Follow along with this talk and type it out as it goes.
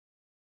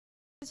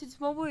It's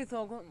Mobile.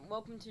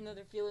 Welcome to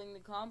another feeling.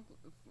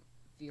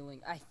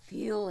 I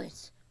feel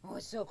it. Oh,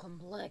 it's so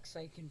complex.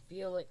 I can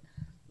feel it.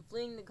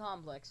 Fleeing the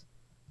complex.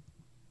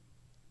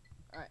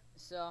 Alright,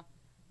 so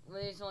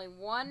there's only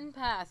one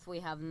path we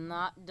have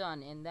not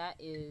done, and that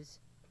is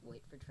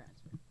wait for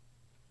transfer.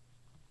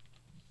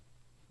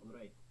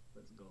 Alright,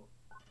 let's go.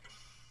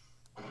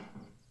 Have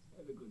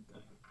a good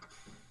time.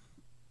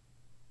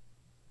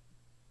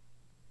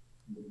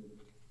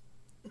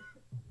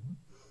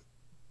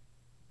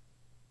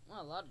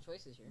 Well, a lot of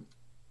choices here.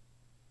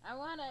 I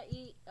wanna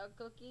eat a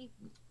cookie.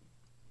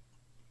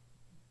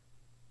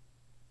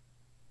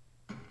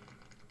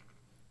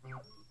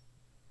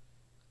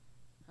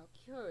 How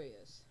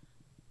curious.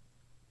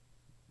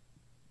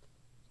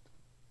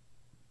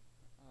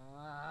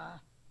 Ah.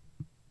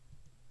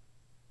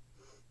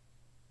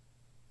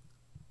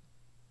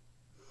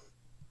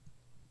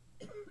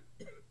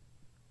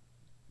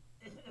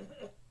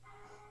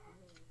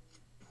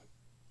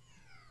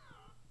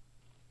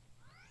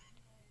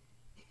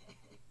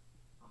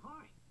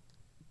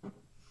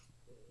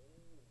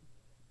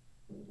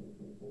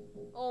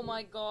 Oh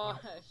my gosh,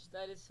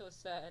 that is so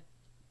sad.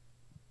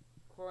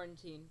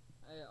 Quarantine.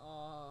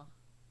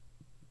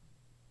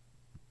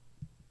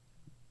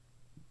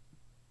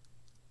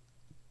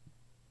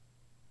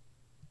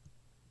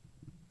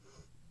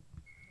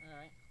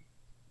 Alright.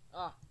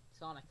 Ah,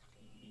 Sonic.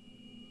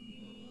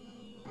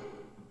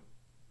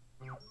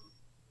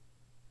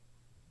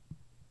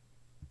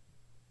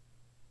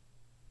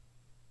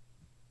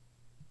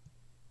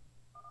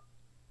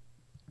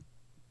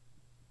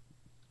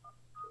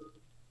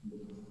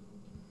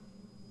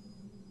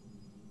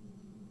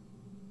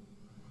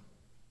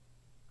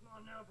 Come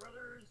on now,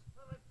 brothers.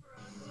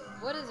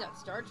 What is that,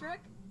 Star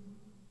Trek?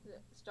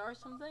 Star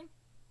something?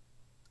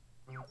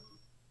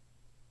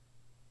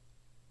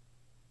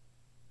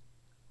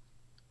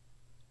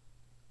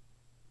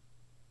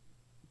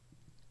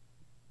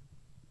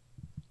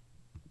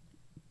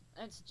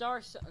 It's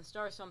Star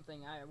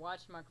something. I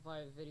watched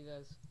Markiplier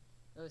videos.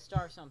 It was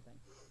Star something.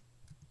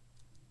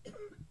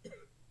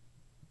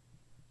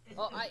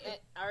 Oh, I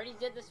already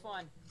did this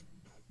one.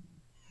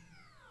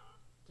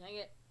 Dang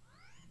it.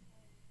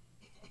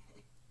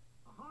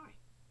 Ahoy!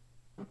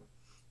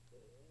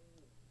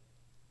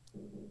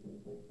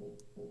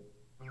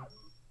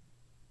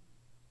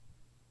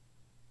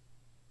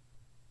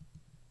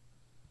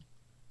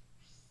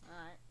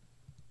 Alright.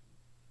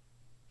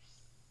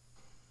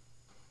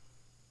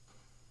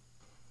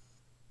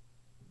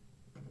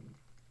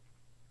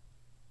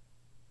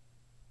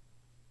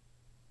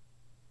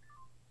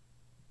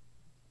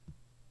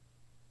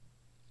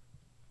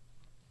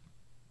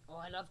 Oh,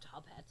 I love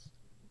top hats.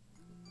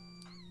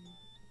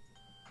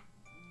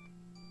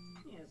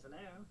 Yes,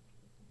 hello.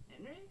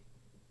 Henry?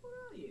 Where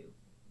are you?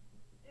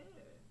 In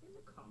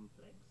the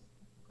complex.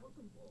 Called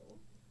the wall?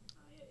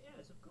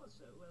 Yes, of course,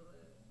 sir. Well,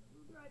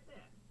 we'll be right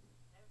there.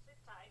 Sit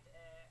tight.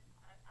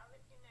 I'll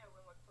let you know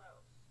when we're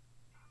close.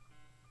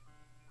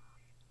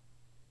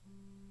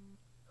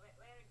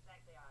 Where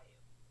exactly are you?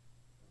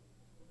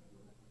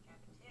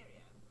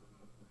 Cafeteria.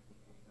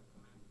 Okay, got the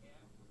map here.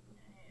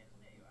 Yes,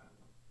 there you are.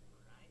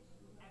 Right.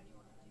 How do you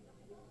want to do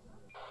that?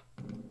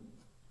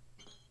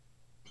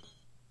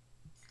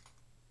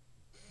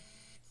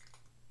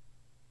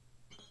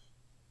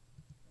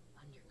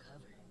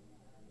 Undercover.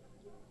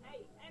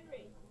 Hey,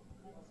 Henry!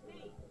 It's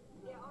me!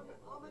 Yeah, I'm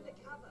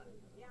undercover.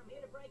 Yeah, I'm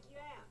here to break you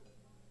out.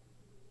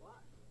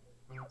 What?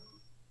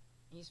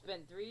 He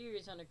spent 3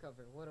 years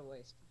undercover. What a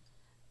waste.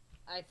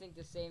 I think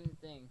the same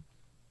thing.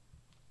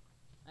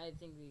 I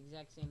think the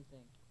exact same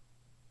thing.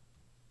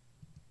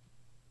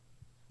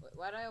 Wait,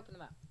 why did I open the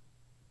map?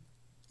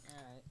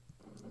 Alright.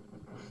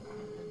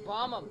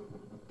 Bomb him!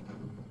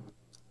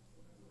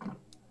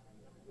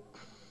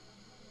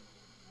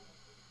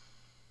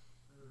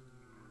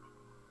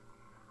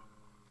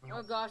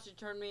 Oh gosh, it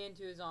turned me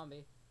into a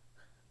zombie.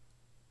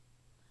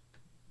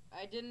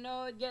 I didn't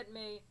know it'd get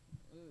me.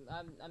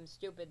 I'm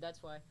stupid,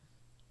 that's why.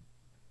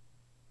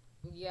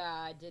 Yeah,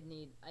 I did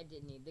need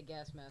the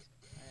gas mask.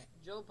 Alright,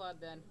 Joe Pod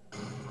then.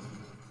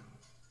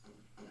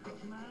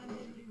 Come on,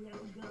 Henry, we have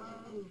to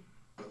go.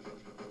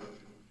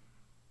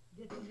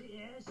 Get to the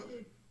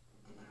airship.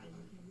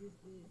 You can use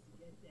this to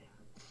get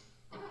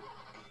down.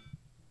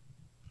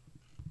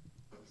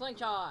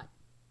 Slingshot!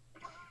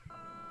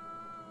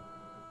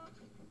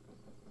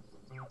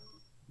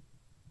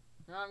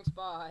 Wrong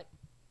spot.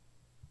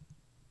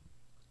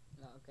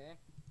 No, okay.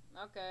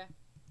 Okay.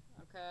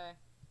 Okay.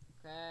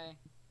 Okay.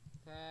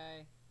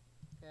 Okay.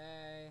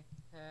 Okay.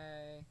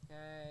 Okay.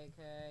 Okay.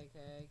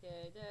 Okay.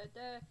 Okay. Okay.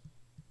 Da.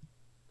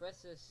 Press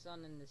the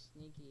sun in the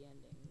sneaky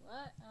ending.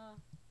 What?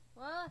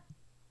 What?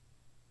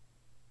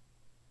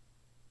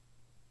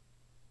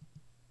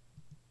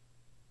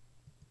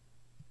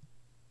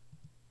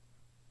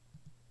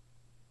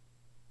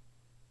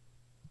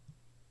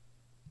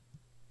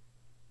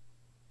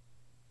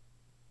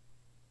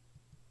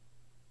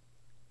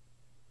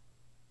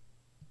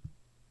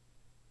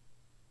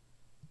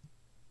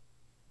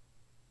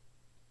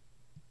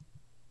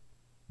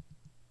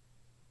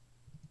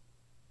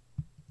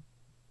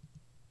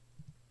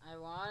 I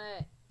want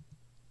it.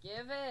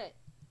 Give it.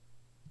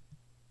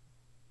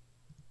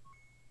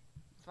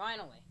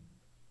 Finally.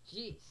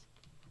 Jeez.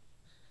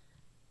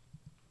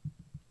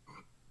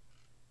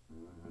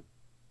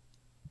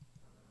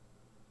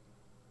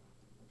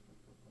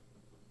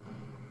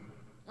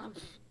 What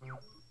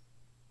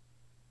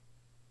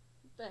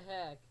the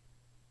heck?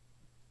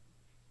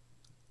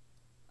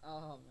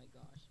 Oh my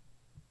gosh.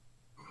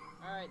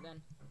 Alright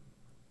then.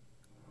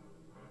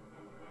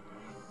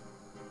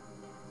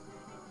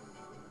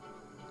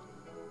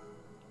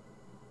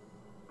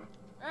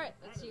 Alright,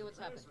 let's see what's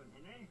happening.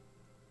 Henry,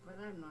 but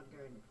I'm not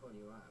going to pull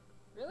you up.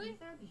 Really?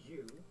 Without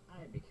you,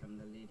 I become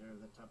the leader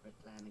of the Tuppet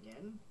clan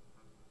again.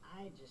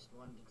 I just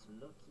wanted to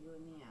look you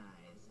in the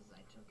eyes as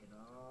I took it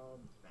all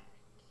back.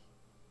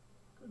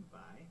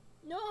 Goodbye.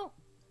 No!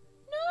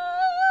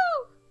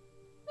 No!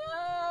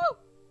 No!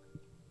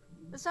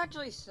 That's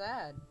actually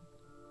sad.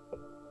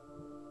 Turn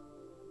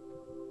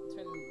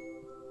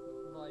the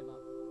volume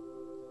up.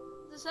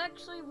 This is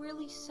actually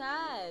really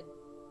sad.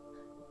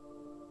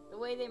 The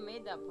way they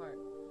made that part.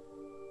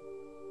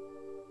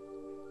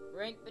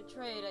 Rank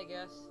betrayed, I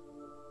guess.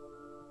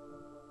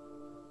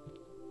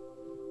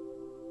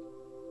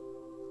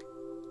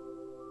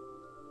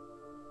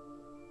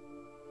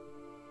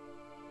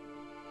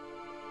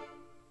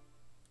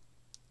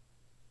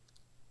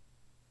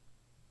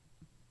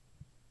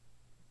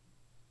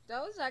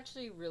 That was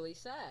actually really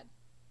sad.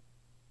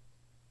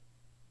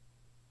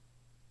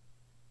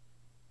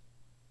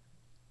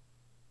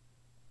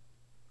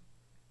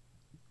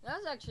 That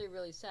was actually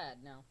really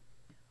sad. Now,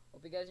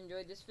 hope you guys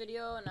enjoyed this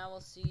video, and I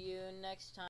will see you next time.